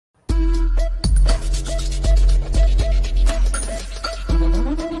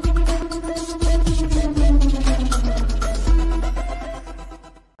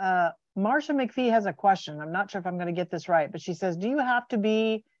Marcia McPhee has a question. I'm not sure if I'm going to get this right, but she says, do you have to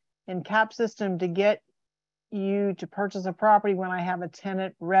be in cap system to get you to purchase a property when I have a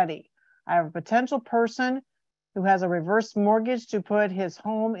tenant ready? I have a potential person who has a reverse mortgage to put his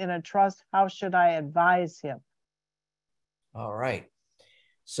home in a trust. How should I advise him? All right.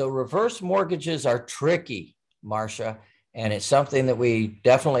 So reverse mortgages are tricky, Marcia, and it's something that we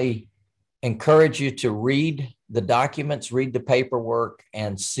definitely encourage you to read the documents, read the paperwork,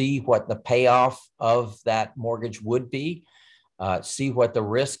 and see what the payoff of that mortgage would be. See what the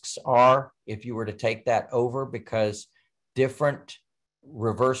risks are if you were to take that over, because different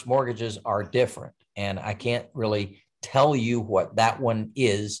reverse mortgages are different. And I can't really tell you what that one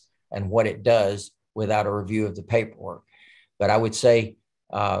is and what it does without a review of the paperwork. But I would say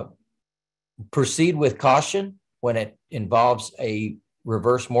proceed with caution when it involves a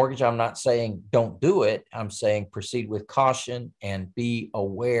reverse mortgage. I'm not saying don't do it. I'm saying proceed with caution and be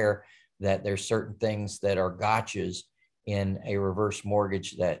aware that there's certain things that are gotchas in a reverse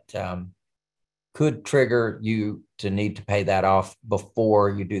mortgage that could trigger you to need to pay that off before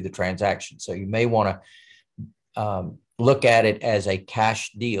you do the transaction. So you may want to look at it as a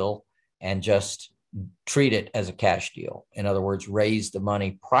cash deal and just treat it as a cash deal. In other words, raise the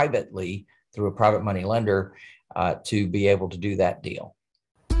money privately through a private money lender to be able to do that deal.